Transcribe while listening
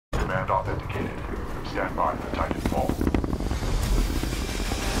Command authenticated. Stand by for Titanfall.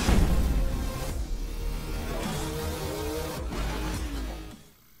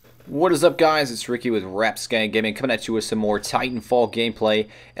 What is up, guys? It's Ricky with Rapscallion Gaming coming at you with some more Titanfall gameplay,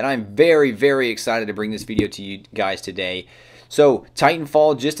 and I'm very excited to bring this video to you guys today. So,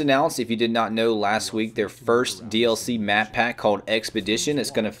 Titanfall just announced, if you did not know, last week their first DLC map pack called Expedition.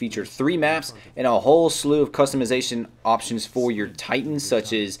 It's going to feature 3 maps and a whole slew of customization options for your Titans,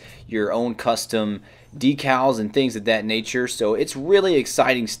 such as your own custom decals and things of that nature. So it's really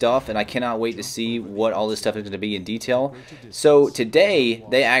exciting stuff, and I cannot wait to see what all this stuff is going to be in detail. So today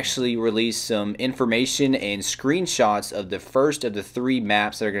they actually released some information and screenshots of the first of the 3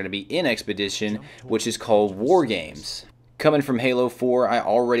 maps that are going to be in Expedition, which is called War Games. Coming from Halo 4, I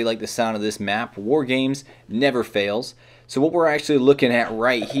already like the sound of this map. War Games never fails. So what we're actually looking at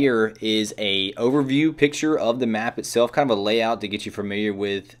right here is a overview picture of the map itself, kind of a layout to get you familiar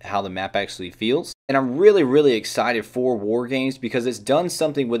with how the map actually feels. And I'm really excited for War Games because it's done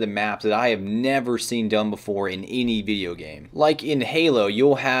something with the map that I have never seen done before in any video game. Like in Halo,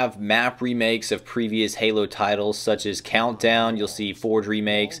 you'll have map remakes of previous Halo titles such as Countdown, you'll see Forge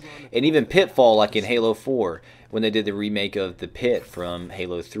remakes, and even Pitfall like in Halo 4 when they did the remake of The Pit from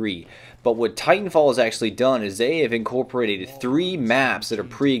Halo 3. But what Titanfall has actually done is they have incorporated 3 maps that are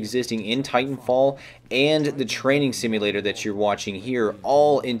pre-existing in Titanfall and the training simulator that you're watching here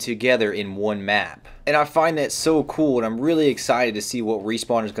all in together in one map. And I find that so cool, and I'm really excited to see what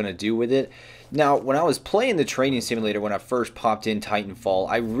Respawn is going to do with it. Now, when I was playing the training simulator when I first popped in Titanfall,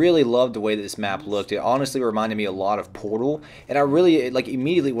 I really loved the way that this map looked. It honestly reminded me a lot of Portal, and I really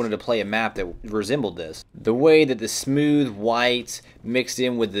immediately wanted to play a map that resembled this. The way that the smooth white mixed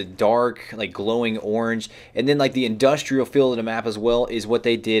in with the dark, glowing orange, and then the industrial feel of the map as well is what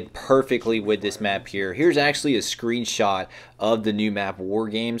they did perfectly with this map here. Here's actually a screenshot of the new map War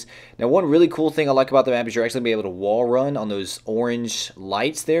Games. Now, one really cool thing I like about the map is you're actually going to be able to wall run on those orange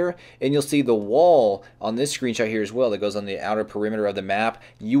lights there, and you'll see the wall on this screenshot here as well that goes on the outer perimeter of the map.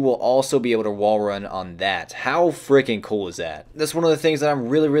 You will also be able to wall run on that. How freaking cool is that? That's one of the things that I'm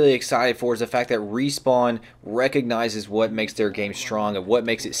really excited for, is the fact that Respawn recognizes what makes their game strong and what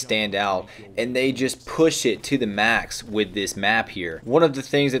makes it stand out, and they just push it to the max with this map here. One of the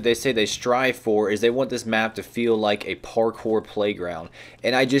things that they say they strive for is they want this map to feel like a parkour playground,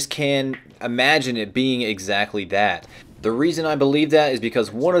 and I just can't imagine it being exactly that. The reason I believe that is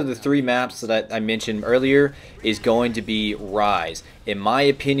because one of the 3 maps that I mentioned earlier is going to be Rise. In my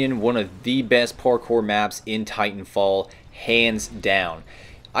opinion, one of the best parkour maps in Titanfall, hands down.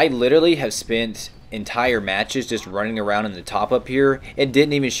 I literally have spent entire matches just running around in the top up here and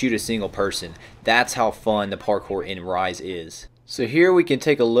didn't even shoot a single person. That's how fun the parkour in Rise is. So here we can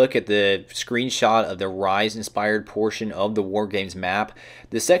take a look at the screenshot of the Rise inspired portion of the War Games map.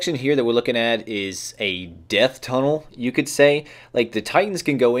 The section here that we're looking at is a death tunnel, you could say. The Titans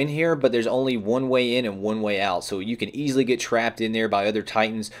can go in here, but there's only one way in and one way out. So you can easily get trapped in there by other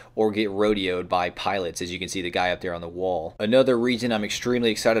Titans or get rodeoed by pilots, as you can see the guy up there on the wall. Another reason I'm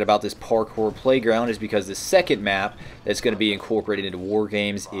extremely excited about this parkour playground is because the second map that's going to be incorporated into War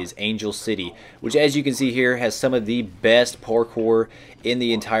Games is Angel City, which, as you can see here, has some of the best parkour in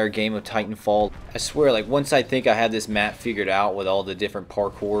the entire game of Titanfall. I swear, once I think I have this map figured out with all the different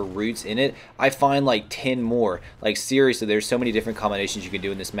parkour routes in it, I find 10 more. Seriously, there's so many different combinations you can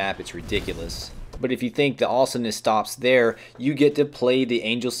do in this map, it's ridiculous. But if you think the awesomeness stops there, you get to play the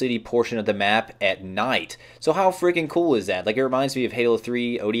Angel City portion of the map at night. So how freaking cool is that? It reminds me of Halo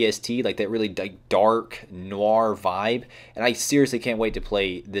 3 ODST, that really dark noir vibe, and I seriously can't wait to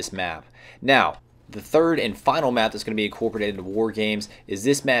play this map. Now, the third and final map that's going to be incorporated into War Games is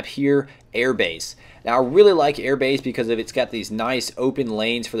this map here, Airbase. Now, I really like Airbase because it's got these nice open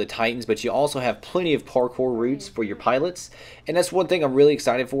lanes for the Titans, but you also have plenty of parkour routes for your pilots. And that's one thing I'm really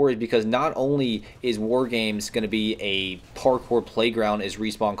excited for, is because not only is War Games going to be a parkour playground, as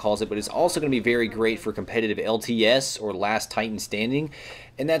Respawn calls it, but it's also going to be very great for competitive LTS, or Last Titan Standing.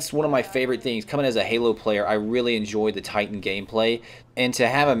 And that's one of my favorite things. Coming as a Halo player, I really enjoy the Titan gameplay. And to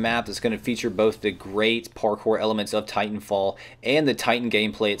have a map that's going to feature both the great parkour elements of Titanfall and the Titan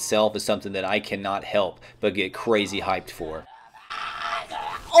gameplay itself is something that I cannot help but get crazy hyped for.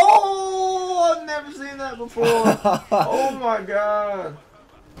 Oh, I've never seen that before. Oh my god.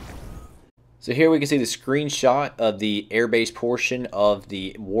 So here we can see the screenshot of the airbase portion of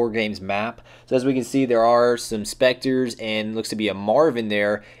the War Games map. So as we can see, there are some Spectres and looks to be a Marvin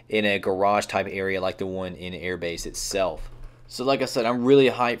there in a garage type area like the one in airbase itself. So like I said, I'm really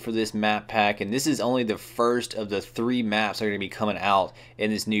hyped for this map pack, and this is only the first of the 3 maps that are going to be coming out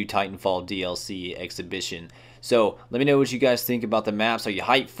in this new Titanfall DLC exhibition. So let me know what you guys think about the maps. Are you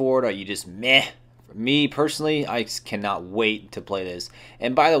hyped for it? Are you just meh? For me personally, I cannot wait to play this.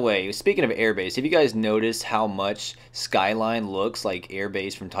 And by the way, speaking of airbase, have you guys noticed how much Skyline looks like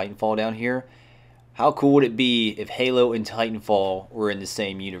airbase from Titanfall down here? How cool would it be if Halo and Titanfall were in the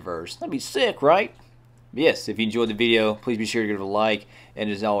same universe? That'd be sick, right? Yes, if you enjoyed the video, please be sure to give it a like. And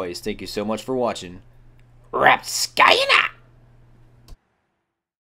as always, thank you so much for watching. Rapscallion!